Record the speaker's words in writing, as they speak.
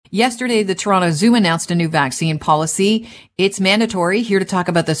Yesterday, the Toronto Zoo announced a new vaccine policy. It's mandatory. Here to talk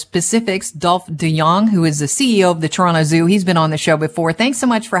about the specifics, Dolph de Jong, who is the CEO of the Toronto Zoo. He's been on the show before. Thanks so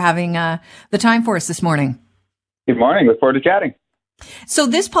much for having the time for us this morning. Good morning. Look forward to chatting. So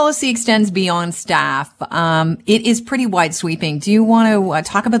this policy extends beyond staff. It is pretty wide sweeping. Do you want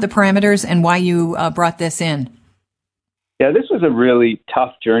to talk about the parameters and why you brought this in? Yeah, this was a really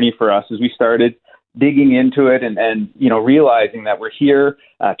tough journey for us as we started digging into it and realizing that we're here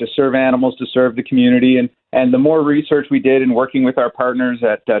to serve animals, to serve the community. And the more research we did and working with our partners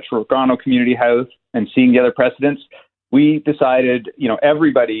at Toronto Community Health and seeing the other precedents, we decided,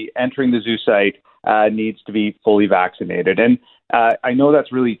 everybody entering the zoo site needs to be fully vaccinated. And I know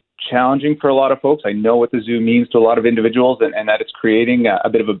that's really challenging for a lot of folks. I know what the zoo means to a lot of individuals and that it's creating a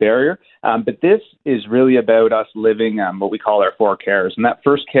bit of a barrier. But this is really about us living what we call our 4 cares. And that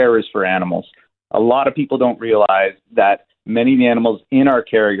first care is for animals. A lot of people don't realize that many of the animals in our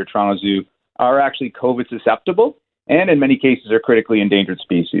care at your Toronto Zoo are actually COVID susceptible and in many cases are critically endangered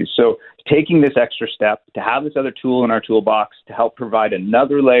species. So taking this extra step to have this other tool in our toolbox to help provide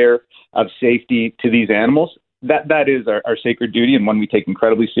another layer of safety to these animals, that is our sacred duty and one we take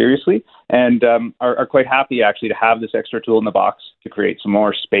incredibly seriously and are quite happy actually to have this extra tool in the box to create some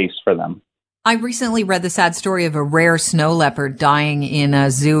more space for them. I recently read the sad story of a rare snow leopard dying in a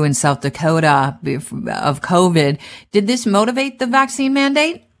zoo in South Dakota of COVID. Did this motivate the vaccine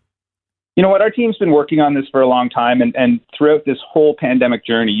mandate? You know what? Our team's been working on this for a long time. And throughout this whole pandemic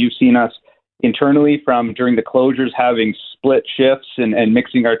journey, you've seen us internally from during the closures having split shifts and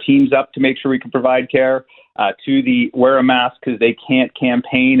mixing our teams up to make sure we can provide care to the wear a mask because they can't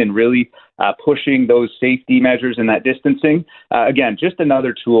campaign and really pushing those safety measures and that distancing. Again, just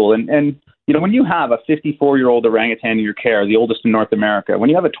another tool. And when you have a 54-year-old orangutan in your care, the oldest in North America, when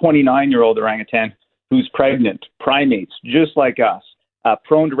you have a 29-year-old orangutan who's pregnant, primates, just like us,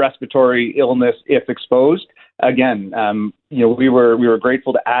 prone to respiratory illness if exposed, again, we were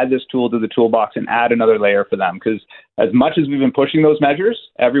grateful to add this tool to the toolbox and add another layer for them because as much as we've been pushing those measures,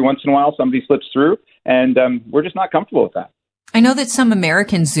 every once in a while somebody slips through, and we're just not comfortable with that. I know that some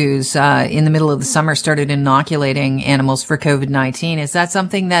American zoos in the middle of the summer started inoculating animals for COVID-19. Is that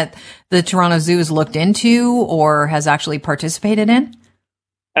something that the Toronto Zoo has looked into or has actually participated in?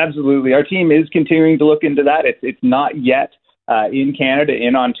 Absolutely. Our team is continuing to look into that. It's not yet in Canada,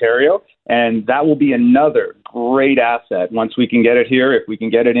 in Ontario, and that will be another great asset once we can get it here, if we can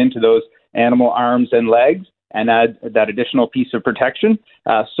get it into those animal arms and legs and add that additional piece of protection.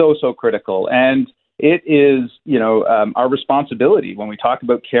 So critical. And it is, our responsibility when we talk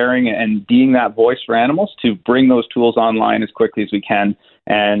about caring and being that voice for animals to bring those tools online as quickly as we can.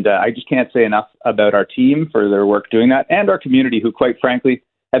 And I just can't say enough about our team for their work doing that and our community who, quite frankly,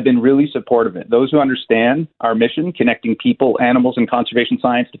 have been really supportive of it. Those who understand our mission, connecting people, animals, and conservation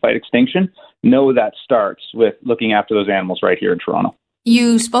science to fight extinction, know that starts with looking after those animals right here in Toronto.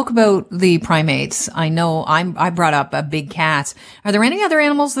 You spoke about the primates. I know I brought up big cats. Are there any other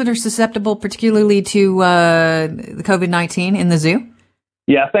animals that are susceptible, particularly to the COVID-19 in the zoo?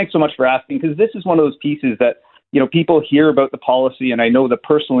 Yeah, thanks so much for asking, because this is one of those pieces that, people hear about the policy, and I know the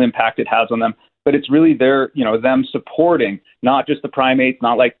personal impact it has on them, but it's really them supporting not just the primates,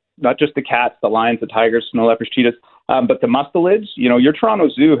 not just the cats, the lions, the tigers, snow leopards, cheetahs, but the mustelids. Your Toronto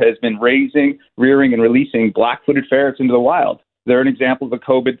Zoo has been rearing, and releasing black-footed ferrets into the wild. They're an example of a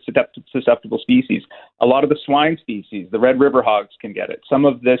COVID-susceptible species. A lot of the swine species, the red river hogs can get it. Some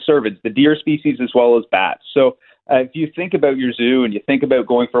of the cervids, the deer species, as well as bats. So if you think about your zoo and you think about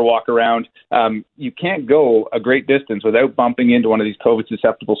going for a walk around, you can't go a great distance without bumping into one of these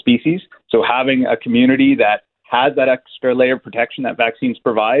COVID-susceptible species. So having a community that has that extra layer of protection that vaccines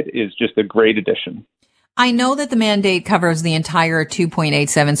provide is just a great addition. I know that the mandate covers the entire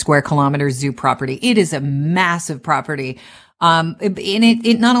 2.87 square kilometers zoo property. It is a massive property. And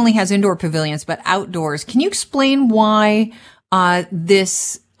it not only has indoor pavilions, but outdoors. Can you explain why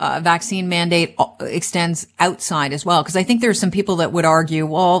this vaccine mandate extends outside as well? Because I think there are some people that would argue,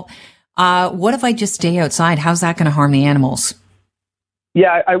 well, what if I just stay outside? How's that going to harm the animals?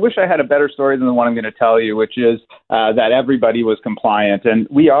 Yeah, I wish I had a better story than the one I'm going to tell you, which is that everybody was compliant. And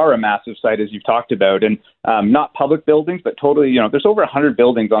we are a massive site, as you've talked about, and not public buildings, but totally, there's over 100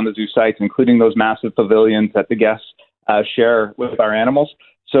 buildings on the zoo sites, including those massive pavilions that the guests share with our animals.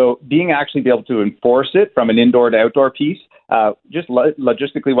 So being actually be able to enforce it from an indoor to outdoor piece just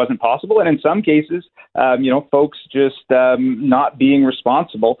logistically wasn't possible. And in some cases, folks just not being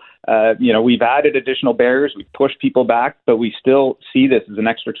responsible. We've added additional barriers. We've pushed people back, but we still see this as an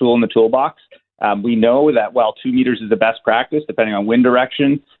extra tool in the toolbox. We know that while 2 meters is the best practice, depending on wind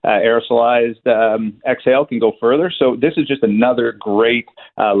direction, aerosolized exhale can go further. So this is just another great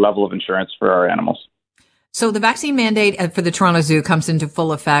level of insurance for our animals. So the vaccine mandate for the Toronto Zoo comes into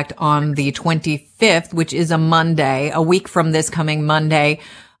full effect on the 25th, which is a Monday, a week from this coming Monday.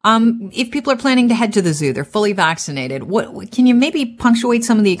 If people are planning to head to the zoo, they're fully vaccinated. What can you maybe punctuate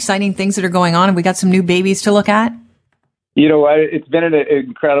some of the exciting things that are going on? Have we got some new babies to look at? You know what? It's been an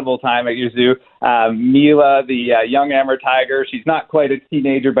incredible time at your zoo. Mila, the young Amur tiger, she's not quite a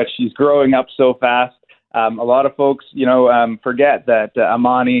teenager, but she's growing up so fast. A lot of folks, forget that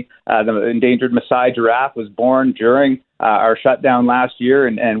Amani, the endangered Maasai giraffe, was born during our shutdown last year.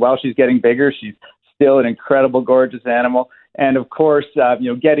 And while she's getting bigger, she's still an incredible, gorgeous animal. And of course,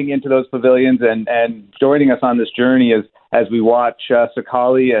 getting into those pavilions and joining us on this journey as we watch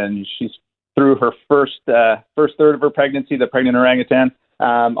Sakali, and she's through her first third of her pregnancy, the pregnant orangutan.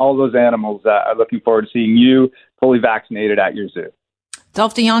 All those animals are looking forward to seeing you fully vaccinated at your zoo.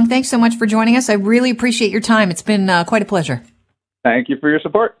 Dolph de Jong, thanks so much for joining us. I really appreciate your time. It's been quite a pleasure. Thank you for your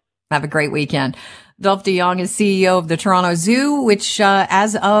support. Have a great weekend. Dolph de Jong is CEO of the Toronto Zoo, which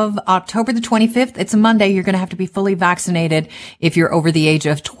as of October the 25th, it's a Monday, you're going to have to be fully vaccinated if you're over the age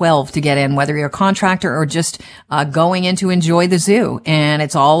of 12 to get in, whether you're a contractor or just going in to enjoy the zoo. And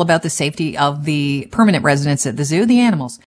it's all about the safety of the permanent residents at the zoo, the animals.